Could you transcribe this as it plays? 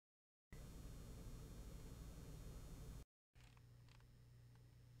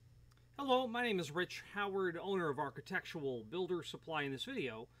Hello, my name is Rich Howard, owner of Architectural Builder Supply. In this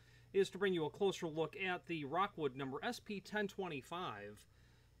video is to bring you a closer look at the Rockwood number SP1025.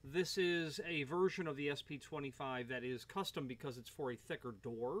 This is a version of the SP25 that is custom because it's for a thicker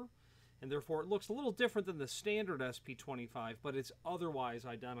door, and therefore it looks a little different than the standard SP25, but it's otherwise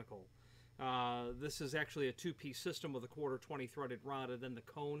identical. This is actually a two-piece system with a 1/4 threaded rod and then the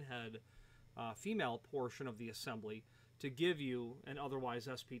cone head female portion of the assembly to give you an otherwise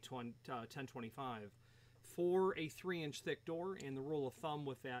SP1025 for a 3-inch thick door. And the rule of thumb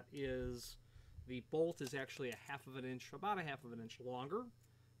with that is the bolt is actually about a half of an inch longer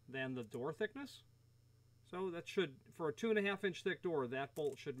than the door thickness. So that should, for a 2.5-inch thick door, that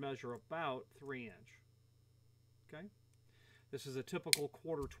bolt should measure about 3-inch. Okay, this is a typical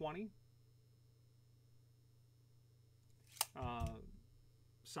 1/4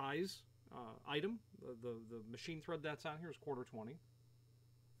 size item. The machine thread that's on here is 1/4.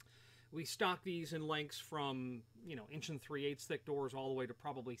 We stock these in lengths from 1 3/8 thick doors all the way to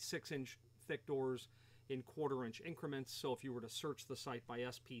probably 6-inch thick doors in 1/4-inch increments. So if you were to search the site by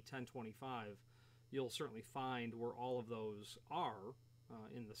SP1025, you'll certainly find where all of those are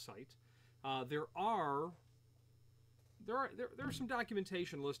in the site. There are some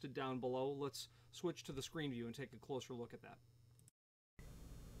documentation listed down below. Let's switch to the screen view and take a closer look at that.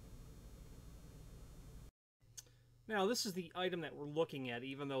 Now, this is the item that we're looking at,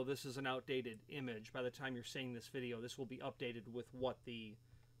 even though this is an outdated image. By the time you're seeing this video, this will be updated with what the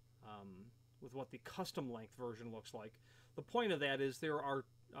custom length version looks like. The point of that is there are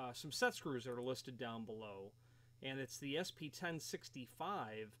some set screws that are listed down below, and it's the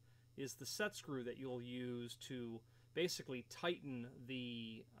SP1065 is the set screw that you'll use to basically tighten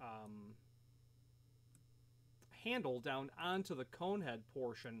the handle down onto the cone head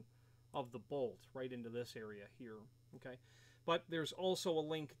portion of the bolt, right into this area here. Okay, but there's also a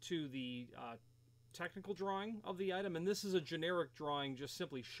link to the technical drawing of the item, and this is a generic drawing just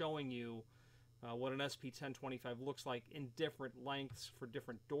simply showing you what an SP1025 looks like in different lengths for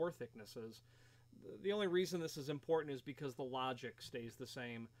different door thicknesses. The only reason this is important is because the logic stays the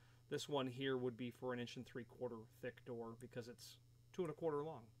same. This one here would be for an 1 3/4 thick door because it's 2 1/4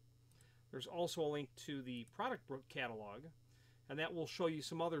 long. There's also a link to the product catalog, and that will show you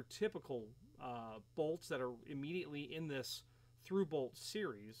some other typical bolts that are immediately in this through bolt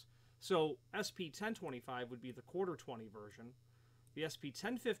series. So SP1025 would be the 1/4 version. The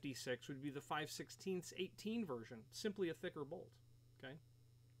SP1056 would be the 5/16 18 version, simply a thicker bolt. Okay.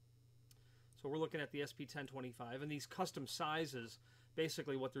 So we're looking at the SP1025, and these custom sizes,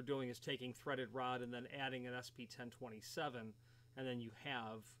 basically what they're doing is taking threaded rod and then adding an SP1027, and then you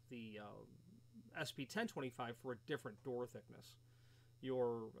have the SP1025 for a different door thickness.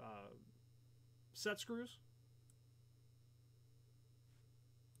 Your set screws.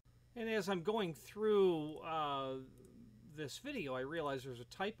 And as I'm going through this video, I realize there's a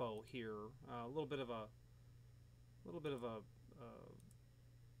typo here, a little bit of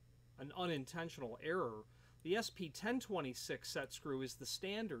an unintentional error. The SP1026 set screw is the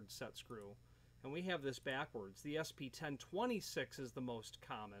standard set screw, and we have this backwards. The SP1026 is the most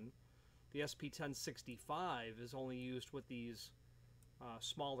common. The SP1065 is only used with these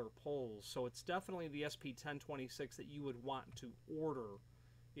smaller poles, so it's definitely the SP1026 that you would want to order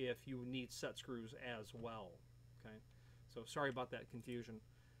if you need set screws as well. Okay, so sorry about that confusion.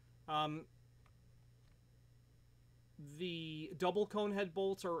 The double cone head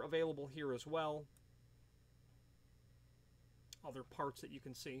bolts are available here as well. Other parts that you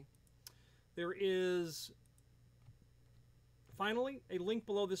can see. There is finally a link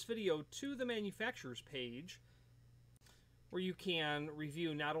below this video to the manufacturer's page, where you can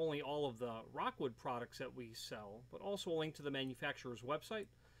review not only all of the Rockwood products that we sell, but also a link to the manufacturer's website,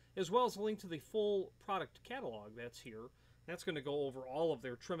 as well as a link to the full product catalog that's here. That's going to go over all of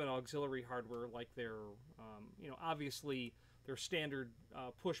their trim and auxiliary hardware, like their, obviously their standard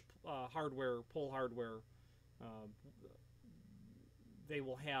push hardware, pull hardware. They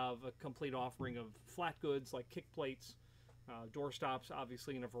will have a complete offering of flat goods like kick plates, door stops,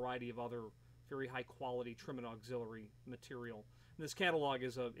 obviously, and a variety of other very high quality trim and auxiliary material. And this catalog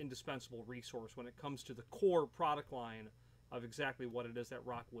is an indispensable resource when it comes to the core product line of exactly what it is that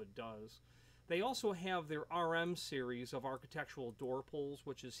Rockwood does. They also have their RM series of architectural door pulls,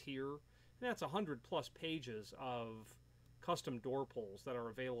 which is here. And that's 100+ pages of custom door pulls that are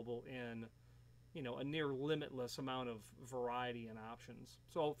available in a near limitless amount of variety and options.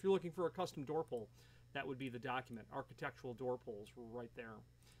 So if you're looking for a custom door pull, that would be the document. Architectural door pulls right there.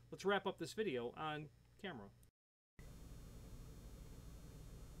 Let's wrap up this video on camera.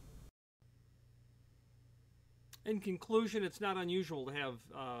 In conclusion, it's not unusual to have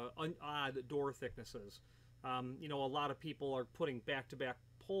odd door thicknesses. You know, a lot of people are putting back-to-back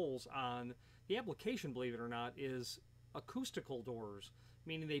poles on. The application, believe it or not, is acoustical doors,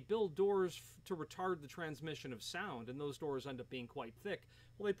 meaning they build doors to retard the transmission of sound, and those doors end up being quite thick.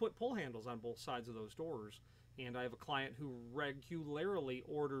 Well, they put pull handles on both sides of those doors, and I have a client who regularly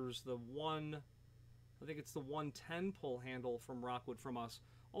orders I think it's the 110 pull handle from Rockwood from us,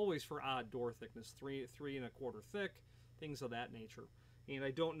 always for odd door thickness, 3.25 thick, things of that nature. And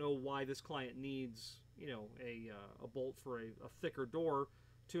I don't know why this client needs, you know, a bolt for a thicker door,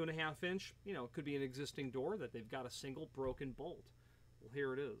 2.5 inch. You know, it could be an existing door that they've got a single broken bolt. Well,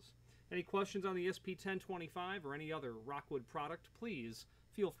 here it is. Any questions on the SP1025 or any other Rockwood product, please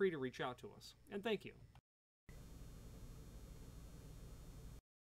feel free to reach out to us. And thank you.